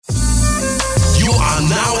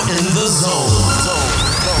in the zone.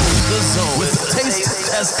 The zone with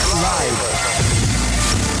Taste Test Live.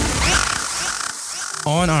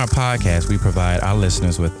 On our podcast, we provide our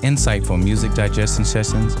listeners with insightful music digestion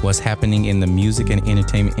sessions, what's happening in the music and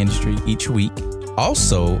entertainment industry each week.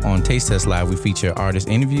 Also, on Taste Test Live, we feature artist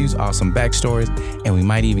interviews, awesome backstories, and we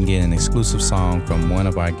might even get an exclusive song from one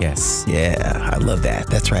of our guests. Yeah, I love that.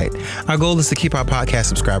 That's right. Our goal is to keep our podcast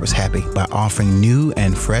subscribers happy by offering new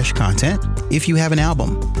and fresh content. If you have an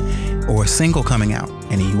album or a single coming out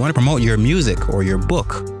and you want to promote your music or your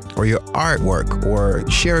book or your artwork or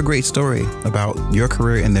share a great story about your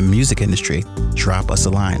career in the music industry, drop us a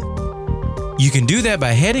line. You can do that by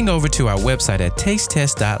heading over to our website at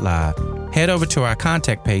tastetest.live. Head over to our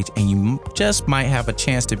contact page and you just might have a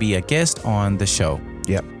chance to be a guest on the show.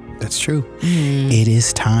 Yep, that's true. It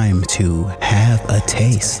is time to have a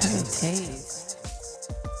taste.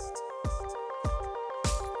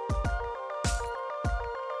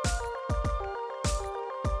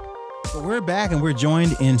 We're back and we're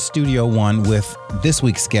joined in Studio One with this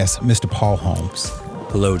week's guest, Mr. Paul Holmes.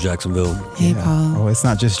 Hello, Jacksonville. Hey, Paul. Oh, it's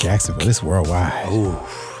not just Jacksonville, it's worldwide. Oh,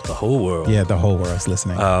 the whole world. Yeah, the whole world's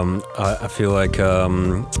listening. I feel like,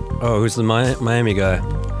 who's the Miami guy?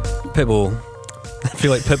 Pitbull. I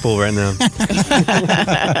feel like Pitbull right now.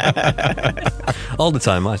 All the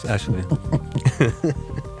time, actually.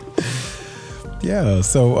 Yeah,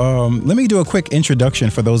 so let me do a quick introduction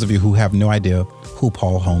for those of you who have no idea who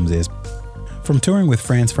Paul Holmes is. From touring with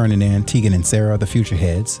Franz Ferdinand, Tegan and Sara, The Future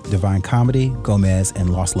Heads, Divine Comedy, Gomez,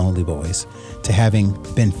 and Los Lonely Boys, to having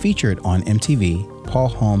been featured on MTV, Paul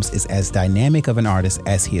Holmes is as dynamic of an artist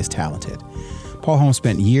as he is talented. Paul Holmes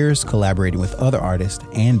spent years collaborating with other artists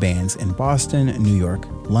and bands in Boston, New York,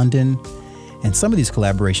 London, and some of these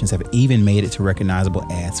collaborations have even made it to recognizable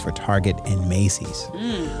ads for Target and Macy's.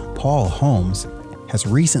 Paul Holmes has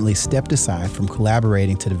recently stepped aside from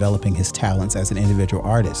collaborating to developing his talents as an individual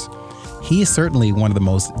artist. He is certainly one of the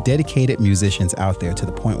most dedicated musicians out there, to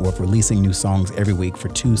the point of releasing new songs every week for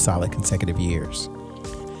 2 solid consecutive years.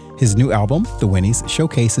 His new album, The Winnies,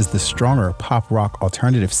 showcases the stronger pop rock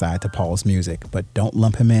alternative side to Paul's music, but don't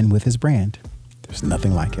lump him in with his brand. There's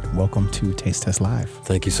nothing like it. Welcome to Taste Test Live.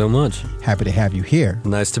 Thank you so much. Happy to have you here.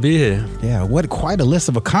 Nice to be here. Yeah, what quite a list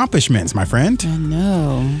of accomplishments, my friend. I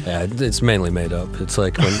know. Yeah, it's mainly made up. It's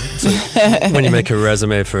like when you make a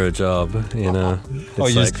resume for a job, you know.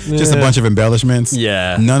 It's just a bunch of embellishments?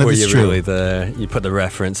 Yeah. None of it's you're true. Really there. You put the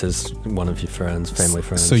reference as one of your friends, family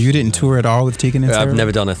friends. So you didn't tour at all with Tegan and Sara? I've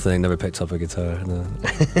never done a thing, never picked up a guitar. No.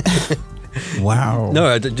 Wow.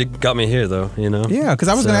 No, it got me here though, you know. Yeah, because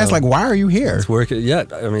I was going to ask, like, why are you here? It's work. Yeah,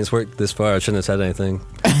 I mean, it's worked this far. I shouldn't have said anything.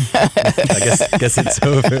 I guess it's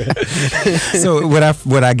over. So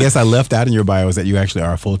what I guess I left out in your bio is that you actually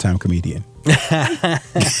are a full-time comedian. I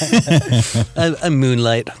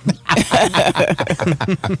moonlight.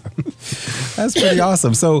 That's pretty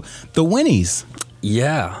awesome. So the Winnies.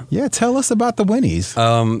 Yeah. Yeah, tell us about the Winnies.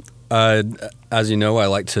 As you know, I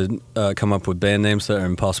like to come up with band names that are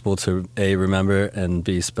impossible to A, remember, and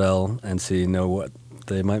B, spell, and C, know what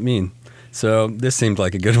they might mean. So this seemed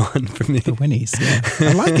like a good one for me. The Winnies, yeah.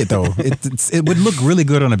 I like it, though. It would look really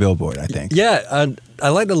good on a billboard, I think. Yeah, I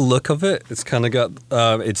like the look of it. It's kind of got,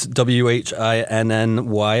 it's WHINNYS,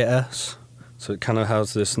 so it kind of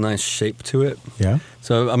has this nice shape to it. Yeah.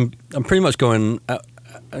 So I'm pretty much going,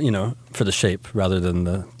 for the shape rather than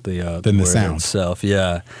the word sound itself.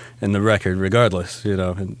 Yeah, and the record, regardless, you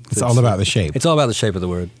know. It's all about the shape. It's all about the shape of the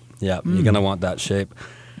word. Yeah, you're gonna want that shape.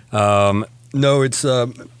 No, it's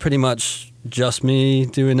pretty much just me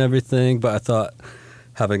doing everything, but I thought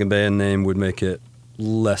having a band name would make it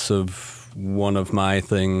less of one of my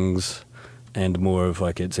things and more of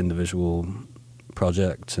like its individual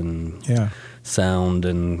project and sound,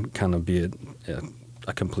 and kind of be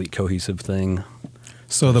a complete cohesive thing.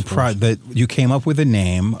 So that you came up with a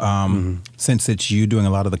name, since it's you doing a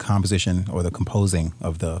lot of the composition or the composing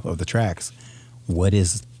of the tracks. What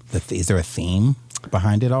is is there a theme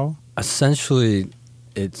behind it all? Essentially,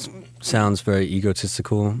 it sounds very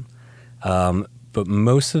egotistical, but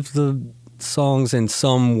most of the songs in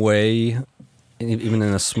some way, even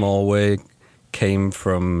in a small way, came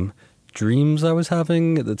from dreams I was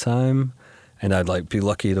having at the time. And I'd be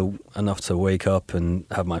lucky enough to wake up and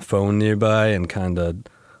have my phone nearby and kind of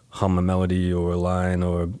hum a melody or a line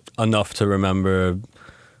or enough to remember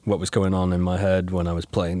what was going on in my head when I was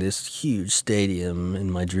playing this huge stadium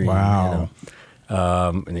in my dream. Wow. You know?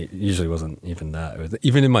 And it usually wasn't even that. It was,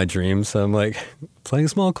 even in my dreams, I'm like playing a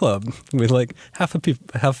small club with like half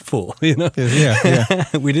full, you know? Yeah.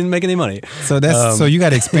 We didn't make any money. So that's so you got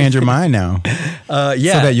to expand your mind now. Yeah.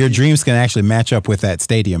 So that your dreams can actually match up with that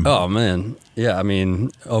stadium. Oh man. Yeah. I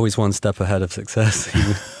mean, always one step ahead of success,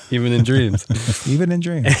 even in dreams. Even in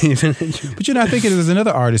dreams. Even in dreams. But I think there's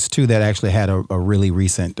another artist too that actually had a really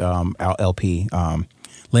recent LP,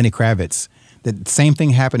 Lenny Kravitz. The same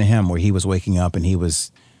thing happened to him where he was waking up and he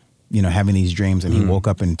was, having these dreams, and he woke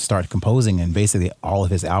up and started composing, and basically all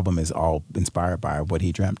of his album is all inspired by what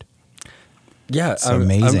he dreamt. Yeah, it's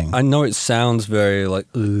amazing. I know it sounds very like,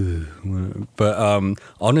 ooh, but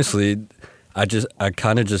honestly, I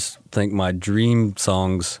kind of just think my dream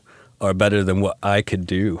songs are better than what I could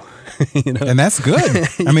do. And that's good.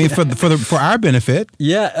 I mean, for our benefit.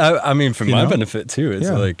 Yeah, I mean, for my benefit too. It's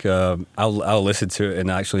like I'll listen to it and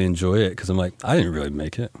actually enjoy it because I'm like, I didn't really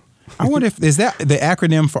make it. I wonder if is that the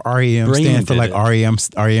acronym for REM Brain stand for did like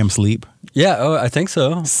REM sleep. Yeah, I think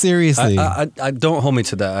so. Seriously, I don't hold me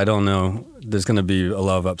to that. I don't know. There's going to be a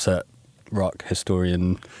lot of upset rock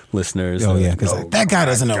historian listeners. Oh yeah, because that guy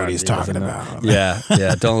doesn't know what he's talking about. Yeah.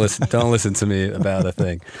 Don't listen to me about a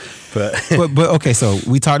thing. But okay, so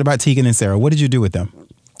we talked about Tegan and Sara. What did you do with them?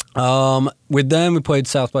 With them, we played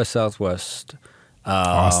South by Southwest,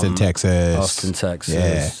 Austin, Texas.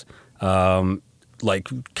 Yeah. Like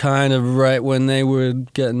kind of right when they were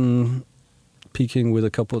peaking with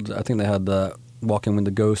a couple. I think they had that "Walking with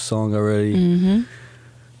the Ghost" song already.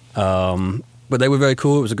 Mm-hmm. But they were very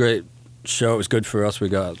cool. It was a great show. It was good for us. We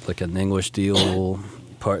got like an English deal,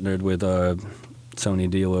 partnered with our Sony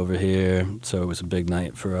deal over here, so it was a big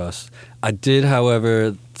night for us. I did,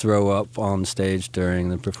 however, throw up on stage during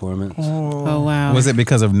the performance. Oh wow! Was it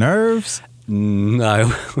because of nerves?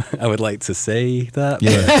 No, I would like to say that.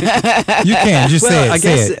 Yeah, you can just say it.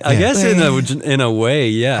 I guess in a way,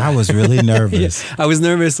 yeah. I was really nervous. I was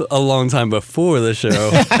nervous a long time before the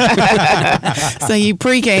show. So you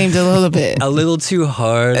pre-gamed a little bit. A little too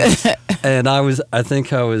hard, and I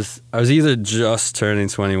think I was either just turning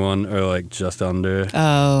 21 or like just under.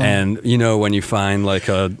 Oh, and when you find like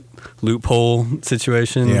a loophole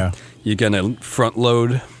situation, you're gonna front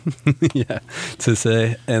load. To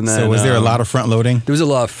say. And then, so was there a lot of front loading? There was a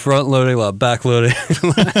lot of front loading, a lot of back loading.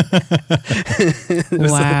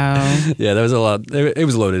 Wow. There was a lot. It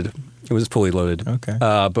was loaded. It was fully loaded. Okay.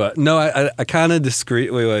 But no, I kind of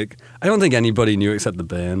discreetly, like, I don't think anybody knew except the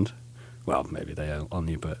band. Well, maybe they all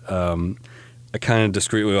knew, but I kind of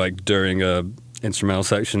discreetly, like, during a instrumental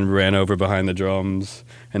section, ran over behind the drums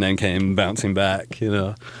and then came bouncing back,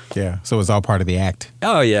 Yeah, so it was all part of the act.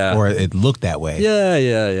 Oh, yeah. Or it looked that way.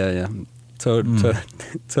 Yeah.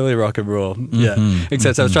 Totally rock and roll. Yeah.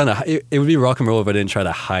 Except I was trying to, it would be rock and roll if I didn't try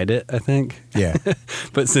to hide it, I think. Yeah.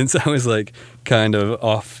 But since I was like kind of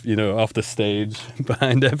off the stage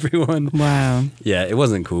behind everyone. Wow. Yeah, it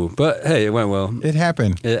wasn't cool. But hey, it went well. It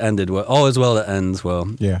happened. It ended well. All is well that ends well.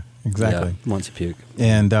 Yeah, exactly. Yeah, once you puke.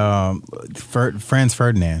 And Franz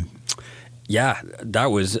Ferdinand. Yeah, that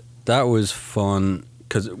was fun.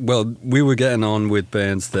 Because, we were getting on with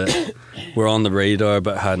bands that were on the radar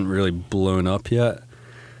but hadn't really blown up yet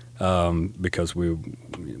because we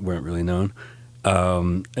weren't really known.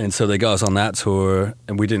 And so they got us on that tour,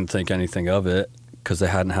 and we didn't think anything of it because they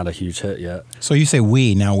hadn't had a huge hit yet. So you say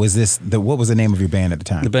we. Now, what was the name of your band at the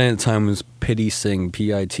time? The band at the time was Pity Sing,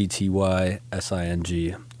 PittySing.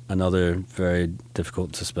 Another very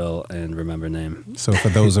difficult to spell and remember name. So for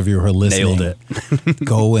those of you who are listening, nailed it.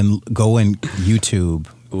 go and YouTube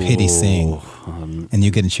Pity Sing, and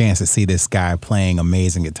you get a chance to see this guy playing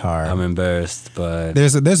amazing guitar. I'm embarrassed, but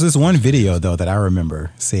there's this one video though that I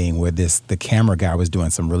remember seeing where the camera guy was doing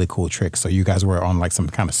some really cool tricks. So you guys were on like some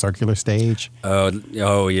kind of circular stage.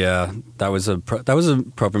 Oh yeah, that was a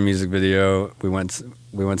proper music video. We went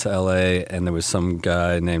to LA, and there was some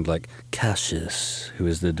guy named like Cassius who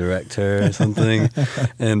was the director or something,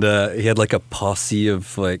 and he had like a posse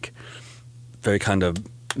of like very kind of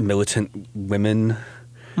militant women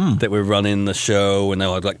that were running the show, and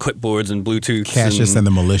they had like clipboards and Bluetooth. Cassius and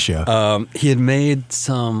the militia. He had made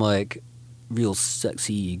some like real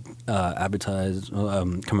sexy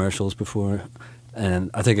commercials before, and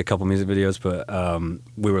I think a couple music videos, but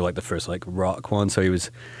we were like the first like rock one. So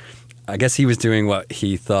I guess he was doing what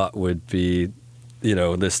he thought would be, the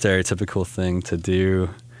stereotypical thing to do.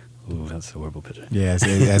 Ooh, that's a horrible picture. Yeah,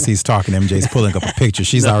 as he's talking, MJ's pulling up a picture.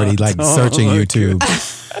 She's already like searching YouTube.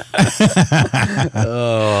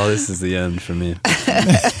 Oh, this is the end for me.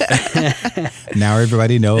 Now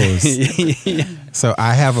everybody knows. So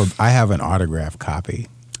I have an autograph copy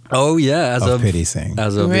Oh yeah, as of of Pity Sing.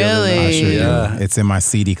 as of the Really? other night. I sure Yeah. do. It's in my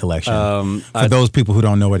CD collection. For I- those people who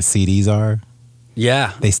don't know what CDs are,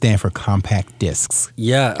 Yeah, they stand for compact discs.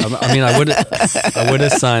 yeah. I mean, I would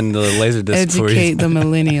have signed the Laserdisc for you. Educate the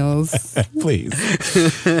millennials. Please.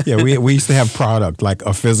 Yeah, we used to have product, like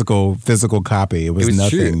a physical copy. It was It was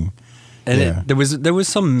true. nothing. And Yeah. there was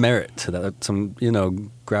some merit to that. Some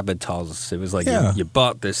gravitas. It was like Yeah. you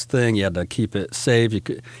bought this thing, you had to keep it safe.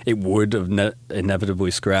 It would have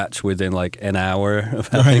inevitably scratch within like an hour of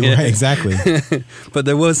having Right, it. right, exactly. But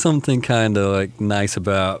there was something kind of like nice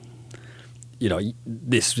about,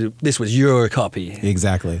 this was your copy.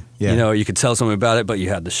 Exactly. Yeah. You could tell someone about it, but you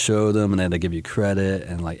had to show them, and then they give you credit.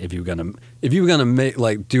 And like, if you were gonna make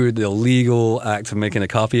do the illegal act of making a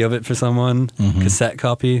copy of it for someone, Mm-hmm. cassette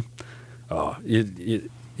copy,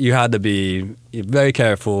 you had to be very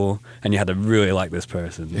careful, and you had to really like this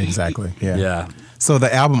person. Exactly. Yeah. Yeah. So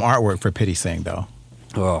the album artwork for Pity Sing, though.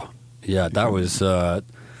 Oh, yeah. That was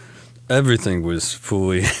everything was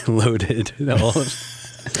fully loaded.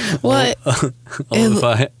 What? All of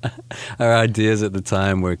our ideas at the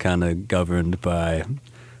time were kind of governed by,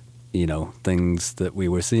 things that we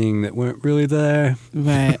were seeing that weren't really there.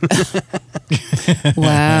 Right.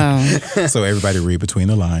 Wow. So everybody read between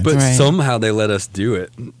the lines. But Right. somehow they let us do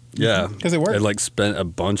it. Yeah. 'Cause it worked. They like spent a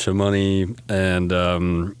bunch of money and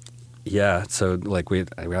so like we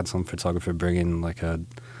had some photographer bringing like a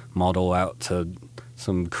model out to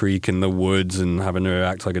some creek in the woods and having her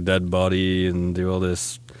act like a dead body and do all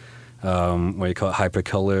this what you call it,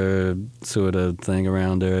 hypercolor sort of thing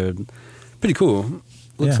around her. Pretty cool.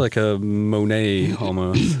 Looks Yeah. like a Monet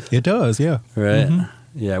almost, It does, yeah. right? Mm-hmm.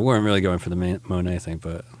 Yeah, we weren't really going for the Monet thing,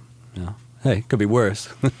 but hey, could be worse.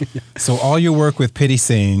 So all your work with Pity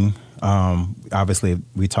Sing, obviously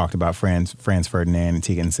we talked about Franz Ferdinand and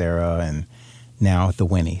Tegan and Sarah, and now the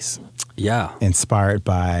Winnies, Yeah. inspired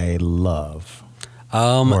by love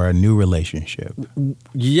or a new relationship.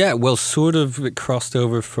 Yeah, well, sort of it crossed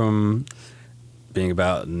over from being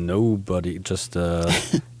about nobody, just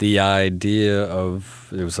the idea of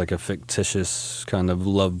it was like a fictitious kind of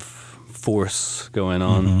love force going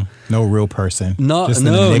on. Mhm. No real person, Not just an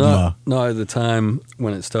no, enigma. not at the time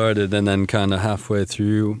when it started, and then kind of halfway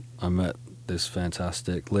through, I met this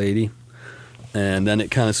fantastic lady, and then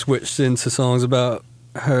it kind of switched into songs about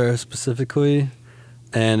her specifically,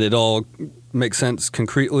 and it all makes sense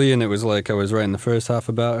concretely. And it was like I was writing the first half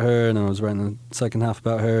about her, and I was writing the second half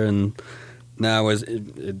about her, and now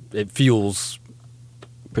it feels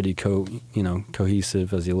pretty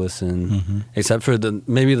cohesive as you listen, Mhm. except for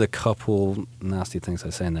maybe the couple nasty things I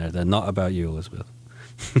say in there. They're not about you, Elizabeth.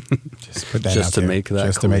 Just put that Just out to there. make that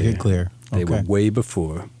just to make it clear. clear. They Okay. were way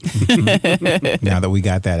before. Now that we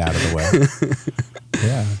got that out of the way.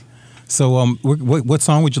 Yeah. So what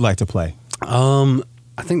song would you like to play?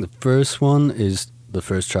 I think the first one is the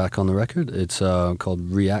first track on the record. It's called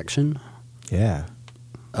Reaction. Yeah.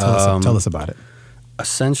 Tell us about it.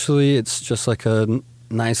 Essentially, it's just like a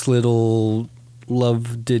nice little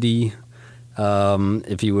love ditty.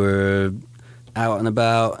 If you were out and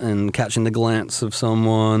about and catching the glance of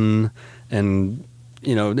someone, and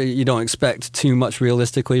you don't expect too much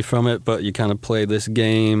realistically from it, but you kind of play this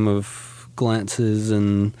game of glances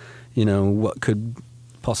and what could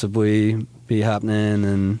possibly be happening,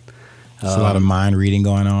 and There's a lot of mind reading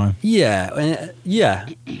going on. yeah.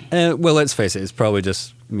 Well, let's face it, it's probably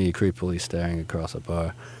just me creepily staring across a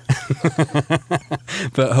bar,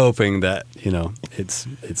 but hoping that it's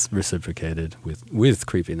reciprocated with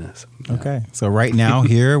creepiness. Okay. So right now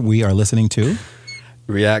here we are listening to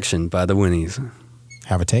Reaction by the Winnies.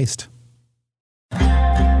 Have a Taste.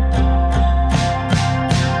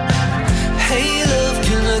 Hey love,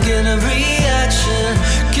 can I get a reaction?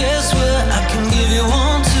 Guess what? I can give you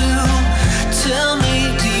one too. Tell me,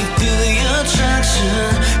 do you feel the attraction?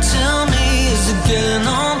 Tell me, is it getting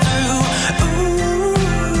on through? Ooh.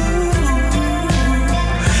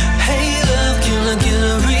 Hey love, can I get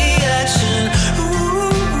a reaction?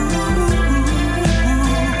 Ooh.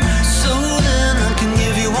 So then I can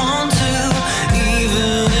give you one too.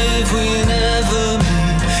 Even if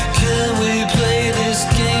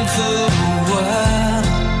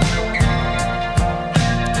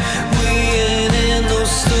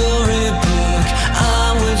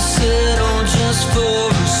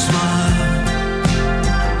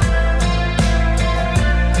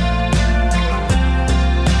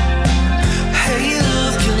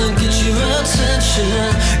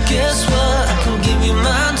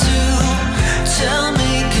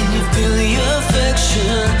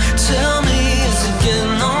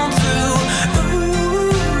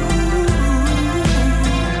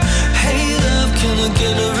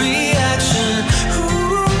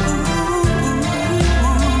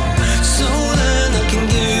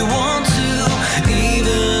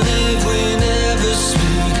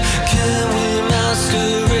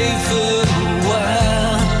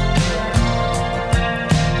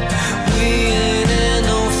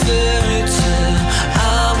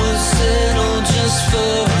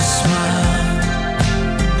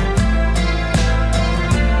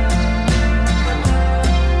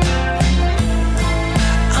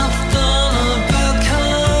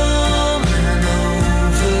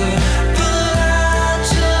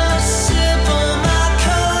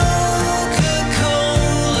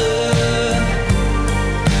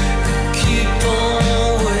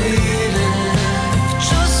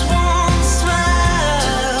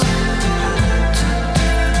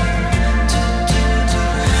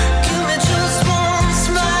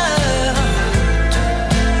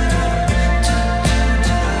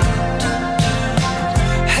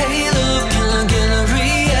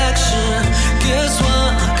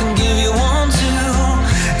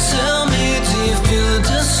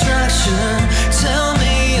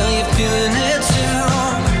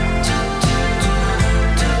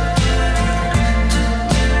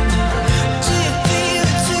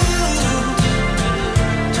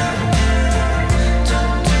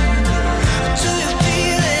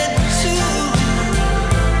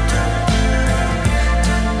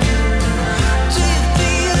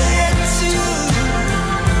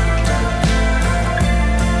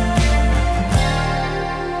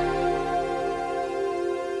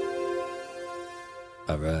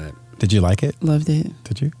All right. Did you like it? Loved it.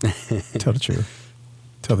 Did you? Tell the truth.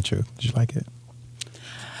 Tell the truth. Did you like it?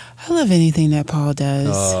 I love anything that Paul does.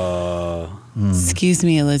 Oh. Excuse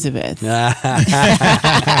me, Elizabeth.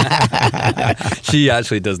 She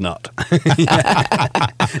actually does not.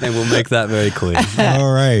 And we'll make that very clear.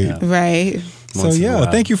 All right. Yeah. Right. So Once in a yeah,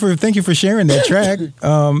 while. thank you for sharing that track.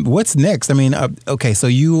 What's next? I mean, okay, so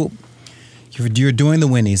you're doing the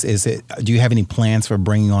Winnies. Do you have any plans for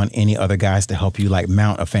bringing on any other guys to help you like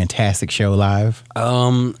mount a fantastic show live?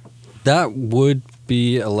 That would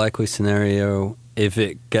be a likely scenario if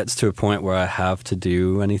it gets to a point where I have to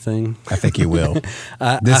do anything. I think you will.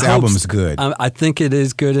 This album's good. I think it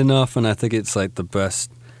is good enough, and I think it's like the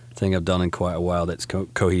best thing I've done in quite a while that's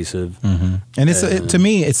cohesive. Mm-hmm. And to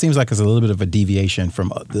me, it seems like it's a little bit of a deviation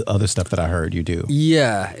from the other stuff that I heard you do.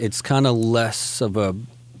 Yeah, it's kind of less of a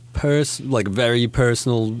like very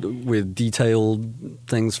personal with detailed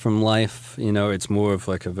things from life. You know, it's more of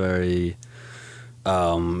like a very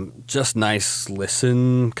just nice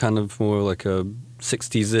listen, kind of more like a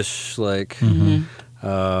 60s-ish, like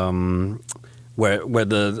where it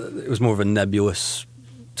was more of a nebulous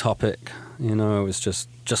topic. You know, it was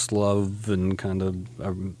just love and kind of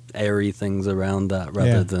airy things around that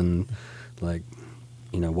rather than like,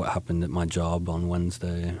 you know, what happened at my job on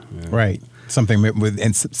Wednesday. Right. Something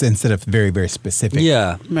instead of very, very specific.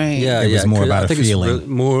 Yeah. Right. Yeah. It was more about I think a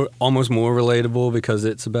feeling. It's almost more relatable because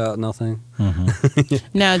it's about nothing.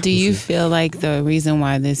 Now, do you feel like the reason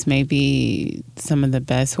why this may be some of the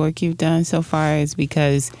best work you've done so far is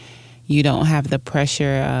because you don't have the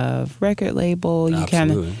pressure of record label? You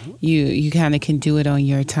kind of you kind of can do it on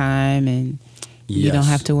your time, and you don't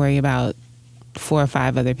have to worry about 4 or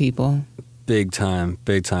 5 other people. Big time.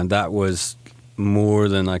 That was more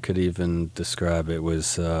than I could even describe. It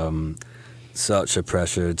was such a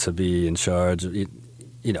pressure to be in charge. You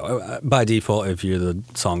know, by default, if you're the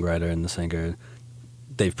songwriter and the singer,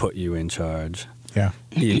 they've put you in charge. Yeah.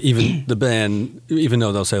 Even the band, even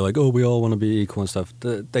though they'll say like, "Oh, we all want to be equal and stuff,"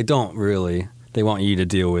 they don't really. They want you to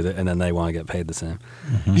deal with it, and then they want to get paid the same,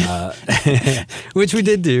 which we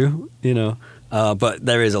did do, you know. But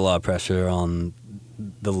there is a lot of pressure on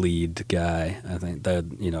the lead guy. I think that,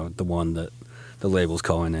 you know, the one that the label's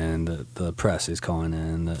calling in, that the press is calling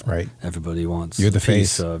in, that everybody wants. You're the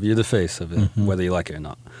face of. You're the face of it, whether you like it or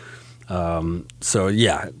not. So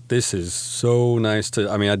yeah, this is so nice to.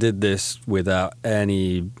 I mean, I did this without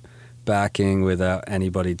any backing, without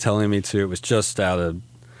anybody telling me to. It was just out of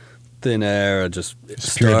thin air. I just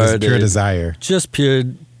started. Pure desire. Just pure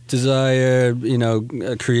desire. You know,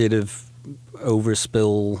 a creative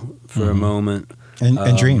overspill for a moment.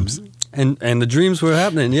 And dreams. And the dreams were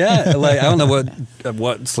happening, yeah. Like, I don't know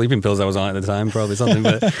what sleeping pills I was on at the time, probably something,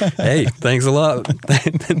 but hey, thanks a lot.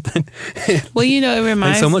 Well, you know, it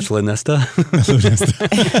reminds Thanks so much, Lunesta.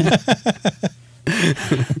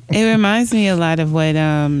 It reminds me a lot of what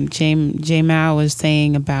J Mal was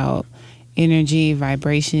saying about energy,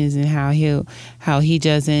 vibrations, and how he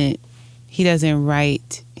doesn't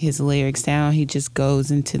write his lyrics down. He just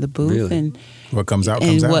goes into the booth and what comes out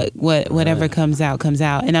comes out. Whatever comes out comes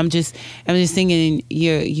out. And I'm just thinking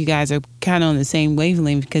you guys are kind of on the same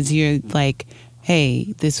wavelength, because you're like,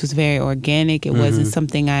 hey, this was very organic. It wasn't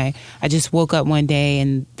something I just woke up one day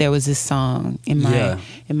and there was this song in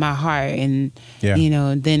my heart, and you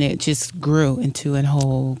know, then it just grew into a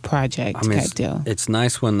whole project type deal. It's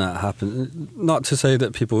nice when that happens. Not to say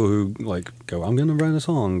that people who like go, I'm going to write a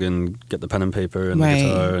song and get the pen and paper and the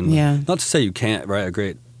guitar, and not to say you can't write a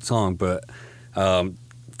great song, but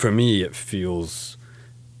for me it feels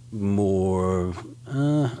more.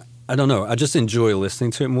 I don't know. I just enjoy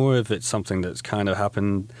listening to it more if it's something that's kind of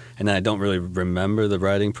happened and I don't really remember the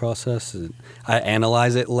writing process. I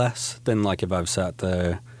analyze it less than like if I've sat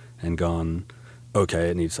there and gone, okay,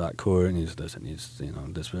 it needs that chord, it needs this, it needs, you know,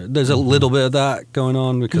 this. There's a little bit of that going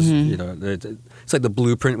on because, you know, it's like the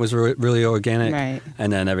blueprint was really organic,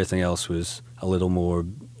 and then everything else was a little more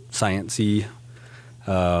sciencey.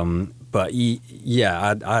 But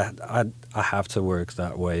yeah, I have to work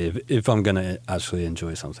that way if I'm gonna actually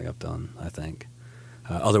enjoy something I've done, I think.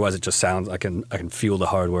 Otherwise, it just sounds. I can feel the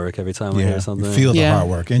hard work every time I hear something. Feel the hard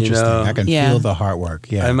work. Interesting. You know? I can feel the hard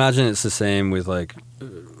work. Yeah. I imagine it's the same with like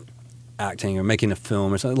acting or making a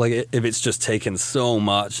film or something. Like if it's just taken so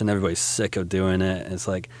much and everybody's sick of doing it, it's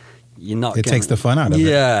like you're not. It takes the fun out of it.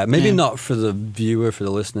 Yeah, maybe not for the viewer, for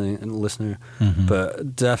the listener,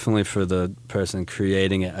 but definitely for the person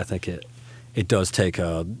creating it. I think it does take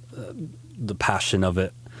the passion of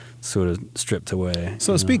it sort of stripped away.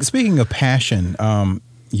 So speaking of passion,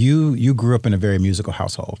 you grew up in a very musical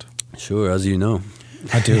household. Sure, as you know.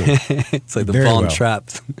 I do. It's like the Von Trapp.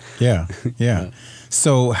 Yeah.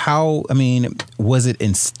 So how, I mean, was it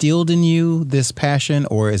instilled in you, this passion,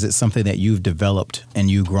 or is it something that you've developed and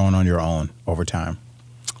you've grown on your own over time?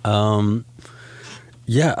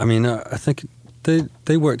 Yeah, I mean, I think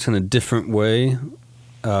they worked in a different way,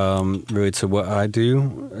 really, to what I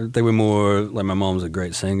do. They were more, like, my mom's a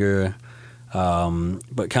great singer,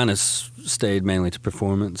 but kind of stayed mainly to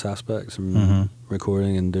performance aspects and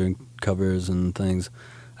recording and doing covers and things.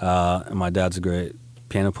 And my dad's a great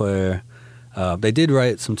piano player. They did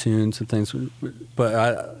write some tunes and things,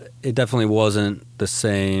 but it definitely wasn't the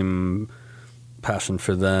same passion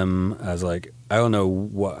for them as, like, I don't know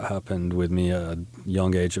what happened with me at a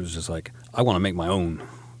young age. It was just like, I want to make my own.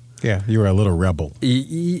 Yeah, you were a little rebel.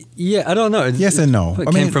 Yeah, I don't know. Yes and no. It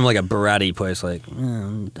came from, like, a bratty place, like,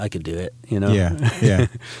 I could do it, you know? Yeah.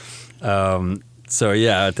 So,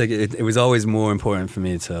 yeah, I think it was always more important for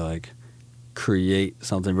me to, like, create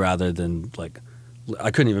something rather than, like,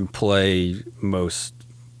 I couldn't even play most,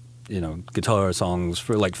 guitar songs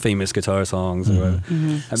for, like, famous guitar songs. So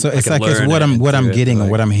it's like it's what I'm getting and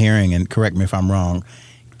what I'm hearing, and correct me if I'm wrong,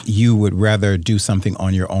 you would rather do something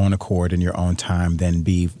on your own accord in your own time than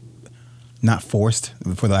be not forced,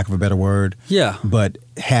 for the lack of a better word. Yeah. But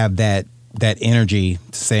have that energy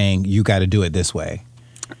saying you got to do it this way.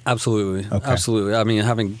 Absolutely. Okay. Absolutely. I mean,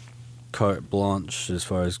 having carte blanche as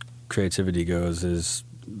far as creativity goes is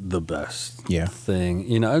the best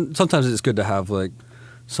thing. And sometimes it's good to have, like,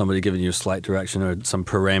 somebody giving you a slight direction or some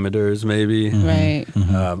parameters, maybe. Right.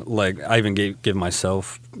 Like, I even give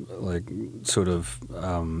myself, like, sort of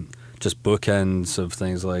just bookends of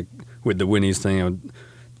things, like with the Winnie's thing,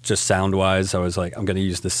 just sound-wise, I was like, I'm going to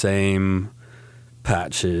use the same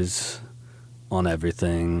patches on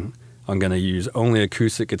everything. I'm going to use only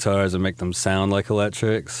acoustic guitars and make them sound like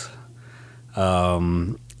electrics.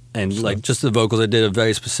 And, like, just the vocals, I did a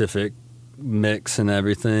very specific mix and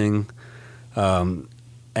everything. And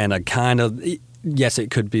I kind of, yes, it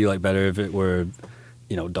could be, like, better if it were,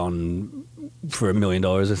 done for $1 million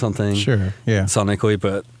or something. Sure, yeah. Sonically,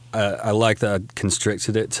 but I like that I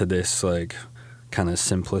constricted it to this, like, kind of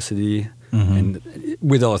simplicity. And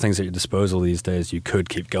with all the things at your disposal these days, you could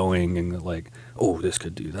keep going and, like, oh, this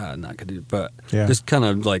could do that and that could do, but just kind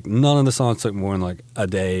of, like, none of the songs took more than, like, a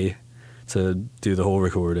day to do the whole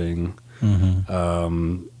recording.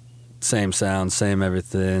 Same sound, same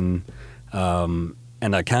everything.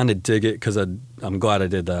 And I kind of dig it because I'm glad I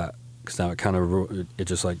did that, because now it kind of it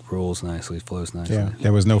just, like, rolls nicely, flows nicely. Yeah,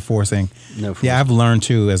 there was no forcing. No forcing. Yeah, I've learned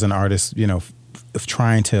too as an artist, of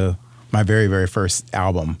trying to, my very, very first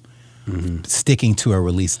album, sticking to a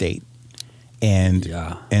release date, and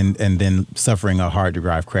then suffering a hard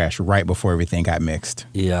drive crash right before everything got mixed.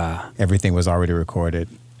 Yeah, everything was already recorded,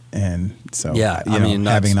 and so I mean,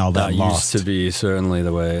 having all that lost used to be certainly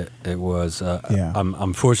the way it was.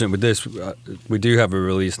 I'm fortunate with this. We do have a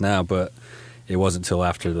release now, but it wasn't until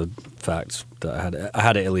after the fact that I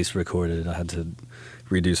had it at least recorded. I had to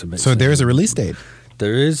redo some mixing. So there's a release date.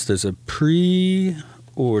 There's a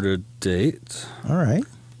pre-order date. All right.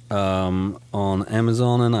 On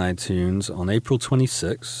Amazon and iTunes on April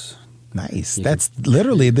 26th. Nice. That's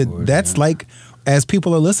literally that's like, as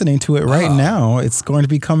people are listening to it right now, it's going to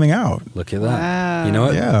be coming out. Look at that. Wow. You know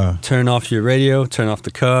what? Yeah. Turn off your radio, turn off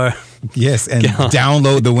the car. Yes, and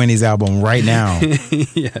download the Winnie's album right now.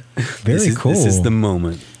 Yeah. Very cool. This is the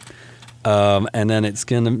moment. And then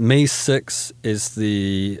May 6th is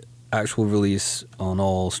the actual release on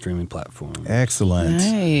all streaming platforms. Excellent.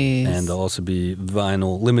 Nice. And there'll also be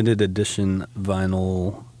vinyl, limited edition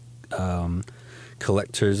vinyl,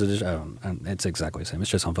 collector's edition. It's exactly the same. It's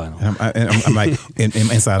just on vinyl. And I'm like,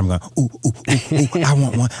 inside I'm going, ooh, I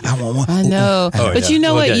want one. I know. But you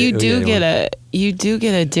know what? You do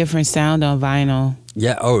get a different sound on vinyl.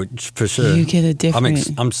 Yeah, for sure. You get a different...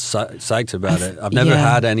 I'm psyched about it. I've never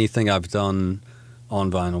had anything I've done on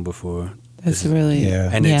vinyl before. That's really... Yeah.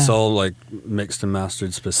 And it's all, like, mixed and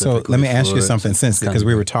mastered specifically. So let me ask you something, because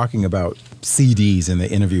we were talking about CDs in the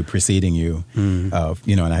interview preceding you, and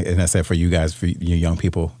I said for you guys, for you young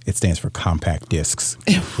people, it stands for compact discs.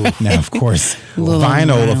 Now, of course,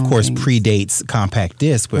 vinyl, of course, predates compact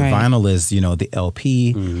disc, but vinyl is, the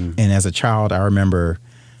LP. And as a child, I remember,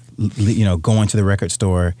 going to the record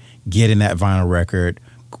store, getting that vinyl record,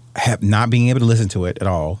 not being able to listen to it at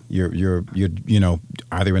all. You're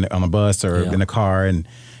either on a bus or in a car, and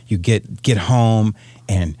you get home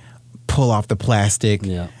and pull off the plastic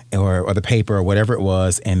or the paper or whatever it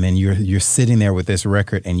was, and then you're sitting there with this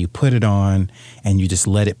record, and you put it on, and you just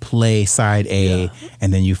let it play side A,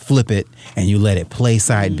 and then you flip it and you let it play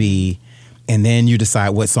side B, and then you decide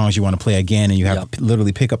what songs you want to play again, and you have to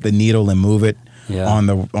literally pick up the needle and move it on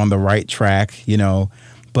the right track,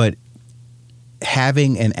 But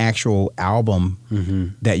having an actual album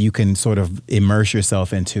that you can sort of immerse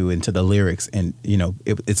yourself into the lyrics, and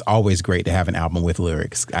it's always great to have an album with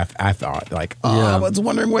lyrics. I thought I was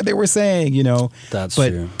wondering what they were saying, That's but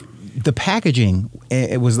true. the packaging,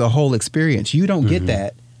 it was the whole experience. You don't get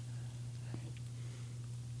that.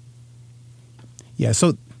 Yeah,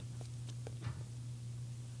 so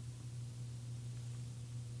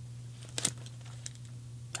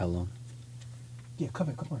How long? yeah, come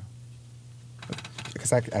around.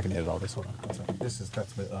 Because I can edit all this. Hold on.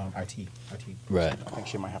 That's with IT. Right. I think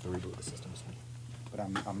she might have to reboot the system, but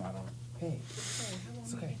I'm not on it. Hey,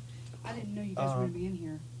 it's okay. I didn't know you guys were going to be in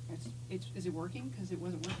here. Is it working? Because it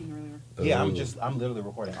wasn't working earlier. Yeah, I'm literally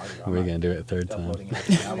recording audio. We're going to do it a third time. Uploading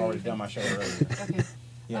it. I've already done my show earlier. Okay.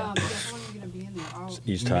 Yeah. How long are you going to be in there?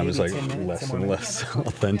 Each time is like Maybe 10 minutes, less 10 and more less that's what-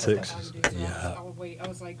 authentic. that's what I would do. So Yeah. I would wait. I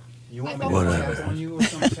was like, You want I me thought- to have on you or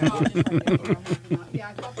something? yeah,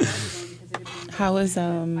 I thought that was going because it had been. How was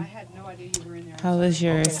I had no idea you were in there. How was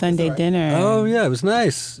your Okay, Sunday that's all right. dinner? Oh yeah, it was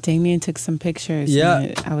nice. Damien took some pictures. Yeah.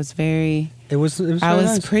 and I was very. It was I very was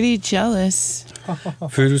nice. pretty jealous.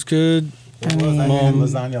 Food was good. It was. I had Mom-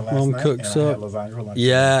 lasagna last Mom night, cooks and I had up. lasagna for lunch.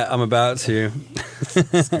 Yeah, I'm about to.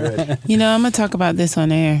 It's good. I'm gonna talk about this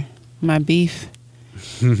on air. My beef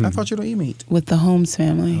I thought you don't eat meat. with the Holmes Oh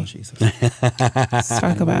family. Jesus. Let's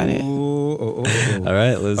talk about it. Oh. All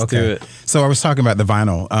right, let's do it. So I was talking about the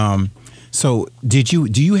vinyl. So do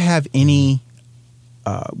you have any?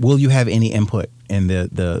 Will you have any input in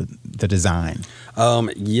the design?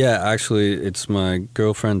 Yeah, actually, it's my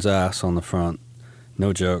girlfriend's ass on the front.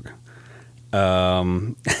 No joke.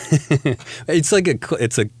 It's like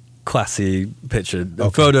it's a classy picture. The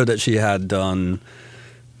Okay. photo that she had done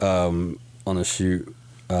on a shoot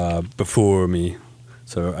before me.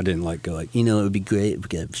 So I didn't go it would be great if we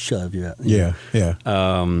could shove you out. Yeah.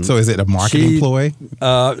 So is it a she- marketing ploy?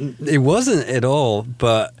 It wasn't at all,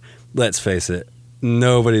 but let's face it,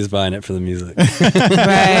 nobody's buying it for the music.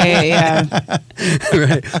 Right? Yeah.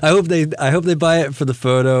 Right. I hope they buy it for the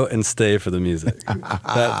photo and stay for the music.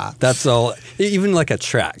 That's all. Even like a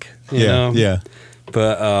track. You know? Yeah.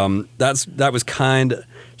 But that was kind.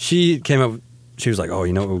 She came up. She was like, "Oh,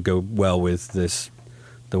 what would go well with this?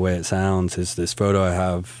 The way it sounds is this photo I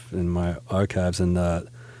have in my archives, and a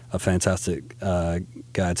fantastic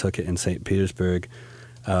guy took it in St. Petersburg."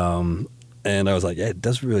 And I was like, "Yeah, it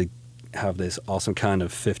does really have this awesome kind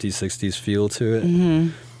of 50s, 60s feel to it."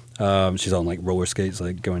 Mm-hmm. She's on roller skates,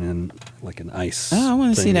 going in an ice. Oh, I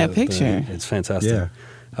wanna see thing that with the- picture. It's fantastic.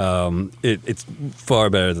 Yeah. It's far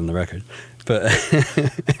better than the record, but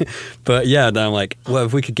but yeah. Then I'm like, well,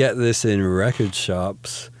 if we could get this in record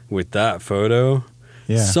shops with that photo,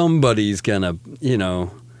 Yeah. somebody's gonna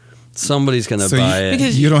So buy it.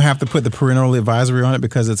 Because you don't have to put the parental advisory on it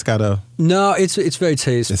because it's got a. No, it's very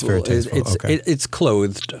tasteful. It's very tasteful, okay. It's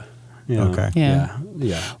clothed. Okay. Yeah.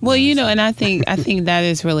 Yeah. Well, and I think that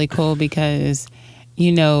is really cool because,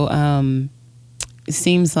 it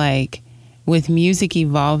seems like with music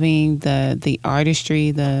evolving, the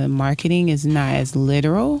artistry, the marketing is not as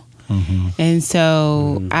literal. And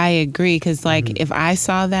so I agree because if I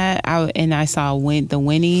saw that and I saw the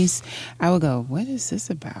Winnies, I would go, what is this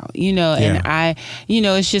about? And I,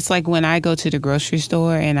 it's just like when I go to the grocery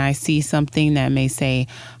store and I see something that may say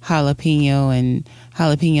jalapeno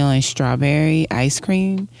and strawberry ice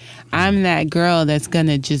cream, I'm that girl that's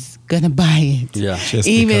gonna buy it. Yeah. Just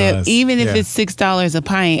Even because. if Yeah. it's $6 a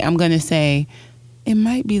pint, I'm gonna say it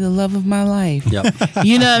might be the love of my life. Yep.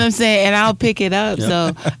 You know what I'm saying? And I'll pick it up. Yep.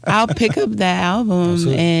 So I'll pick up that album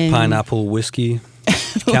So, and pineapple whiskey.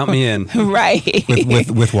 Count me in. right.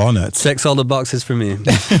 with walnuts. Checks all the boxes for me.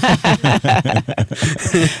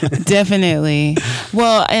 Definitely.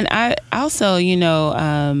 Well, and I also,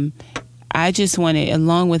 I just wanted,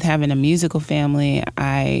 along with having a musical family,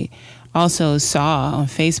 I also saw on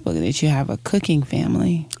Facebook that you have a cooking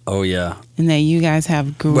family Oh yeah. and that you guys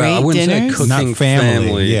have great Well, I wouldn't dinners. say cooking Not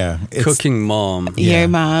family, yeah. It's- Cooking mom. Yeah. Your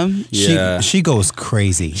mom. Yeah. She goes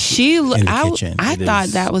crazy. In the kitchen. I It thought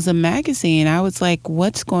is. that was a magazine. I was like,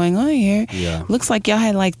 what's going on here? Yeah. Looks like y'all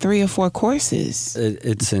had 3 or 4 courses.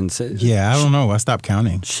 It's insane. Yeah, I don't know. I stopped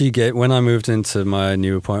counting. When I moved into my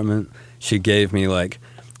new apartment, she gave me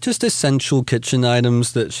just essential kitchen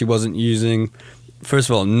items that she wasn't using. First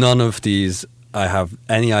of all, none of these I have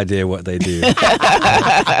any idea what they do.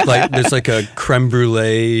 There's a creme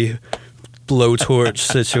brulee blowtorch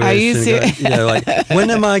situation. Are you serious? Yeah,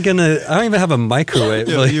 when am I gonna? I don't even have a microwave.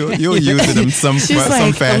 You'll use it in some She's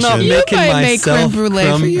like, fashion. I'm not You making might make creme myself brulee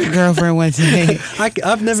for from- your girlfriend one day.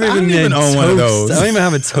 I've never I even don't made even own toast. one of those. I don't even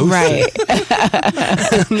have a toaster. Right.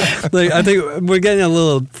 I think we're getting a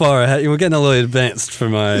little far ahead. We're getting a little advanced for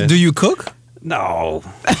my. Do you cook? No.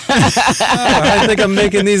 I think I'm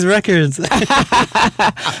making these records.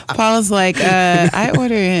 Paul's like, I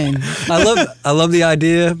order in. I love the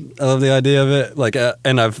idea. I love the idea of it. Like,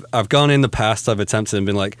 and I've gone in the past. I've attempted and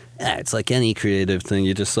been like, it's like any creative thing.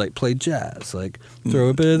 You just like play jazz, like throw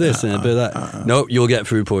a bit of this and a bit of that. Nope, you'll get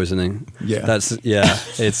food poisoning. Yeah.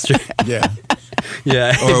 It's true. Yeah.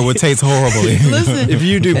 Yeah. Or it would taste horribly. Listen, If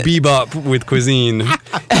you do bebop with cuisine,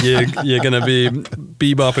 you're gonna be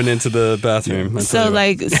bebopping into the bathroom.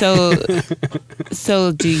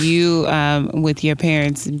 So do you, with your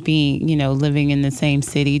parents being, living in the same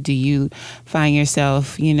city, do you find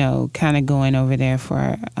yourself, kind of going over there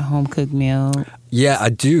for a home cooked meal? Yeah, I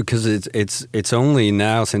do, because it's only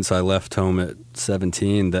now since I left home at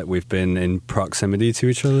 17 that we've been in proximity to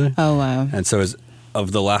each other. Oh wow! And so it's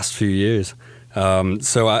of the last few years.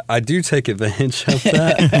 So I do take advantage of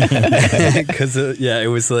that because it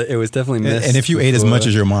was definitely missed. And if you ate as much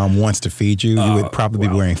as your mom wants to feed you, you would probably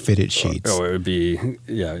be wearing fitted sheets. Oh, it'd be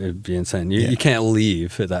insane. You can't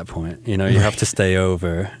leave at that point. You have to stay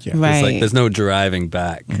over. Yeah. Right. It's like there's no driving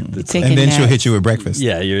back. Take And a then she'll nap. hit you with breakfast.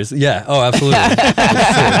 Yeah. Oh, absolutely.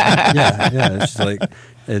 Yeah. It's just like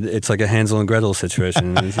it's like a Hansel and Gretel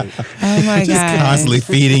situation. It's like, Oh my Just god! constantly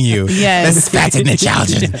feeding you. Yes. Let's fatten the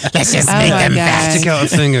children. Let's just Oh make my them God. fat. stick out a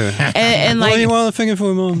finger. And What like, do you want a finger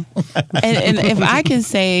for, Mom? and if I can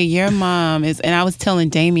say, your mom is, and I was telling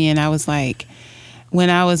Damien, I was like, when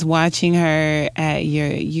I was watching her at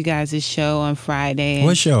you guys' show on Friday.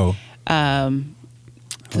 What show?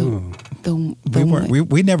 The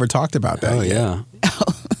We never talked about that. Oh yet. yeah.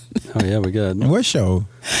 Oh yeah, we good. What show?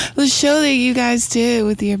 the show that you guys did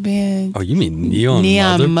with your band. Oh, you mean Neon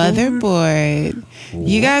Motherboard.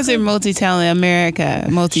 You guys are multi-talented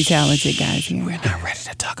guys here. We're not ready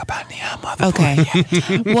to talk about Neon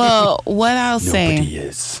Motherboard. Okay. Well, what I'll Nobody say,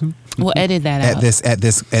 is. we'll edit that out. At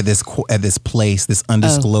this place, this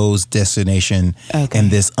undisclosed destination, Okay. and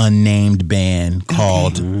this unnamed band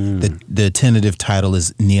called the tentative title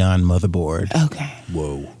is Neon Motherboard. Okay.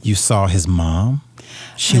 Whoa. You saw his mom.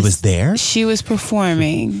 She was there. She was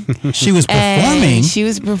performing. She was performing. And she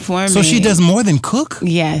was performing. So she does more than cook.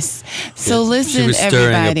 Yes. So listen, She was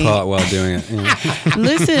stirring everybody. a pot while doing it. Yeah.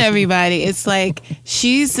 Listen, everybody. It's like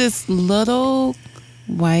she's this little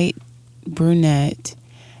white brunette,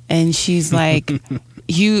 and she's like,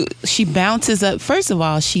 she bounces up. First of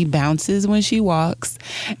all, she bounces when she walks,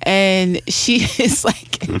 and she is like,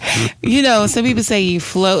 some people say you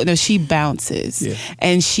float. No, she bounces,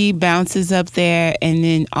 and she bounces up there, and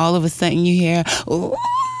then all of a sudden you hear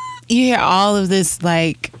all of this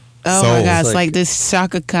like. Oh my Soul. gosh, Like- like this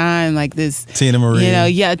Shaka Khan, like this Tina Marie.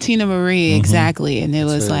 Tina Marie, exactly. And it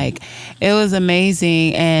was right. it was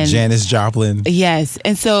amazing. And Janis Joplin. yes.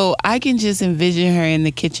 And so I can just envision her in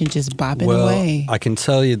the kitchen just bopping Well, away. I can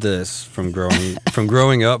tell you this from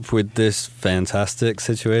growing up with this fantastic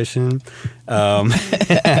situation.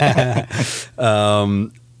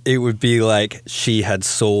 It would be like she had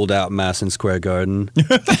sold out Madison Square Garden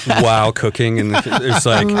while cooking, and it's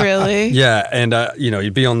like Really? yeah, and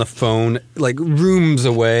you'd be on the phone like rooms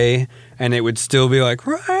away, and it would still be like,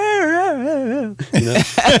 just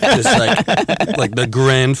like the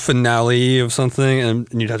grand finale of something, and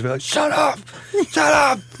you'd have to be like, shut up,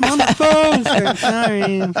 I'm on the phone,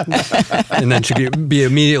 sorry, and then she'd be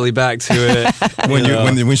immediately back to it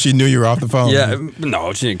When she knew you were off the phone. yeah,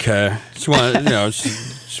 no, she didn't care. She wanted, she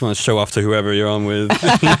wanted to show off to whoever you're on with.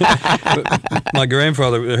 But my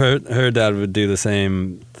grandfather, her dad would do the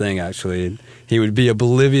same thing. Actually, he would be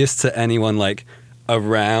oblivious to anyone like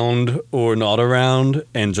around or not around,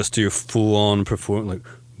 and just do full on perform like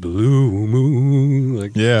Blue Moon,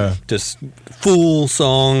 like Yeah. just full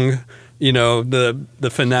song. The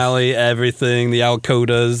finale, everything, the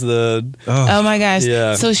Alcodas, Oh my gosh.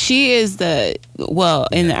 Yeah. So she is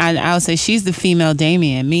I'll say she's the female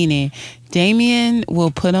Damien, meaning Damien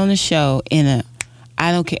will put on a show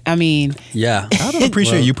I don't care. I mean, yeah. I don't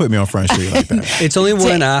appreciate you put me on Front Street like that. It's only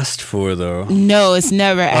when asked for, though. no, it's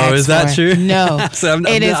never asked is that for. true? No. So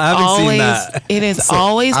it is I haven't always, seen that. It is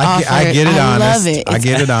always offered. I get it I honest. love it. I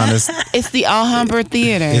get it honest. It's the Alhambra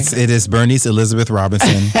Theater. It is Bernice Elizabeth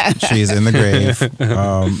Robinson. She's in the grave.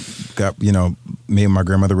 Got me and my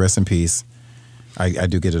grandmother, rest in peace. I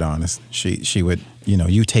do get it honest. She would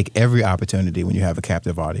you take every opportunity when you have a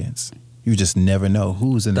captive audience. You just never know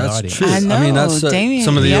who's in the That's audience. true. I know, mean, that's Damien,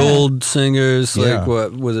 some of the yeah. old singers, like Yeah.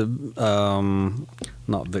 what was it?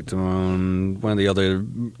 Not Victor Moon, one of the other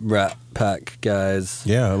Rat Pack guys.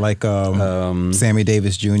 Yeah, like Sammy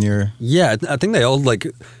Davis Jr. Yeah, I think they all like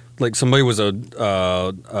somebody was a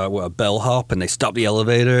bellhop and they stopped the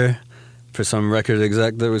elevator. for some record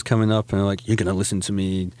exec that was coming up, and they're like, "You're gonna listen to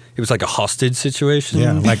me." It was like a hostage situation.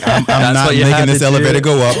 Yeah, like I'm That's not what you had making this to elevator do.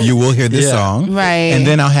 go up. You will hear this Yeah. song, Right. and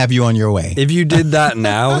then I'll have you on your way. If you did that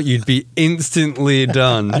now, you'd be instantly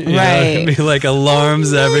done. You know? Right. It'd be like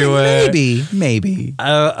alarms everywhere. Maybe.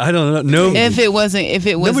 I don't know. No, If it wasn't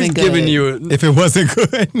nobody's good. giving you. If it wasn't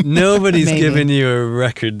good, Nobody's Maybe. giving you a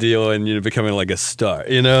record deal and you're becoming like a star,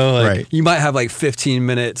 you know? Like, Right. You might have like 15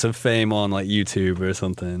 minutes of fame on like YouTube or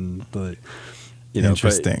something, but you know.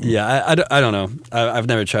 Interesting. But, yeah, I don't know. I've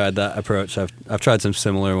never tried that approach. I've tried some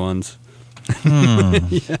similar ones.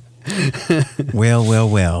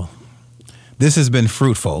 Well. This has been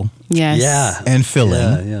fruitful Yes. Yeah. and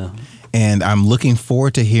filling, Yeah. and I'm looking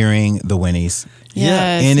forward to hearing the Winnies.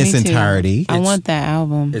 Yes, in its me too. entirety. I want that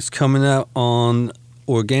album. It's coming out on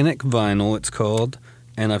Organic Vinyl, it's called.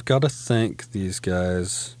 And I've got to thank these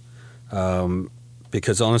guys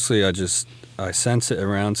because honestly, I sent it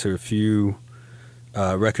around to a few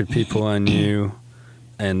record people I knew,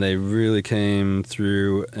 and they really came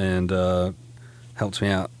through and helped me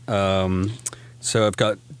out. So I've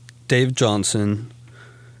got Dave Johnson,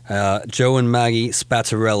 Joe and Maggie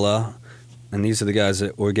Spattarella, and these are the guys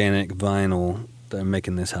at Organic Vinyl that are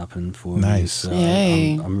making this happen for me. Nice. So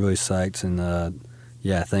Yay. I'm really psyched, and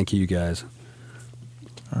yeah, thank you guys.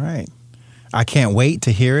 All right. I can't wait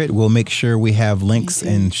to hear it. We'll make sure we have links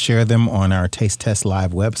and share them on our Taste Test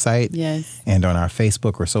Live website Yes. and on our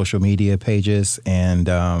Facebook or social media pages. And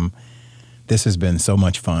this has been so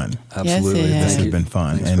much fun. Absolutely. it This has. has Thank been you.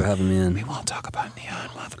 fun. Thanks and for having me in. we won't talk about Neon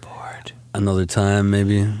Motherboard. Another time,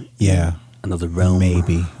 maybe. Yeah. Another realm.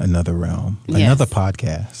 Maybe another realm. Yes. Another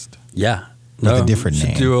podcast. Yeah. With a different should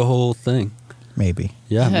name. do a whole thing. Maybe.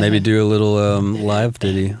 Yeah, maybe do a little live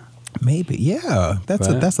ditty. Maybe. Yeah. That's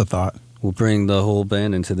Right. a thought. We'll bring the whole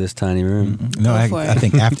band into this tiny room. No, Go for I it.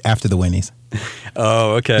 think after the Winnies.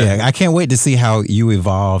 Oh, okay. Yeah, I can't wait to see how you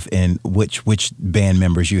evolve and which band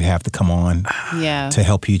members you have to come on Yeah. to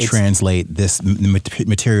help you translate this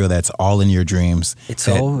material that's all in your dreams. It's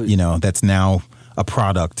that, all- that's now a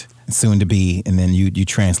product soon to be, and then you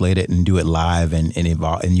translate it and do it live and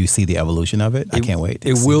evolve, and you see the evolution of it. I can't wait.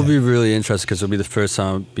 It will be really interesting because it'll be the first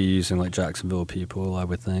time I'll be using like Jacksonville people, I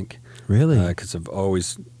would think. Really. Because I've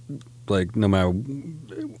always, like, no matter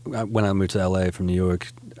when I moved to LA from New York,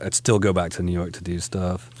 I'd still go back to New York to do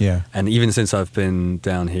stuff. Yeah. And even since I've been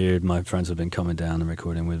down here, my friends have been coming down and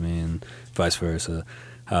recording with me, and vice versa.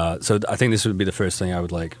 So I think this would be the first thing I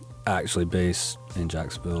would like actually base in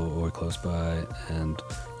Jacksonville or close by. And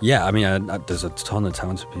yeah, I mean, there's a ton of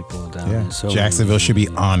talented people down Yeah. here. So Jacksonville should be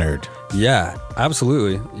honored. Yeah,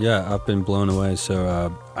 absolutely. Yeah, I've been blown away.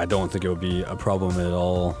 So I don't think it would be a problem at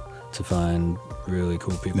all to find really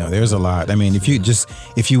cool people. No, there's a lot. I mean, if you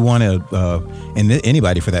want to, and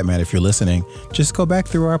anybody for that matter, if you're listening, just go back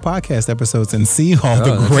through our podcast episodes and see all the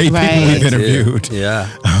that's- great Right. people we've That's it. interviewed. Yeah.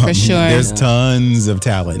 For sure. There's tons of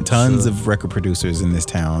talent, tons Sure. of record producers in this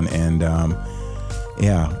town, and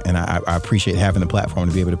and I appreciate having the platform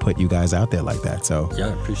to be able to put you guys out there like that. So Yeah,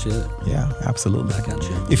 I appreciate it. yeah, absolutely. Back at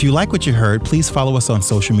you. If you like what you heard, please follow us on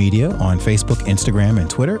social media on Facebook, Instagram, and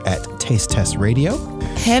Twitter at Taste Test Radio.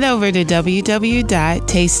 Head over to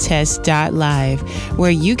www.tastetest.live, where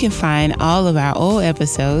you can find all of our old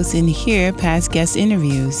episodes and hear past guest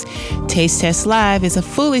interviews. Taste Test Live is a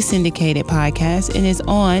fully syndicated podcast and is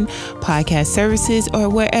on podcast services or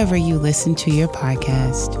wherever you listen to your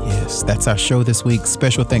podcast. Yes, that's our show this week.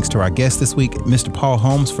 Special thanks to our guest this week, Mr. Paul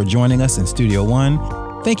Holmes, for joining us in Studio One.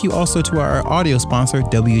 Thank you also to our audio sponsor,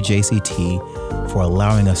 WJCT, for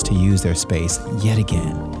allowing us to use their space yet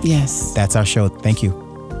again. Yes. That's our show. Thank you.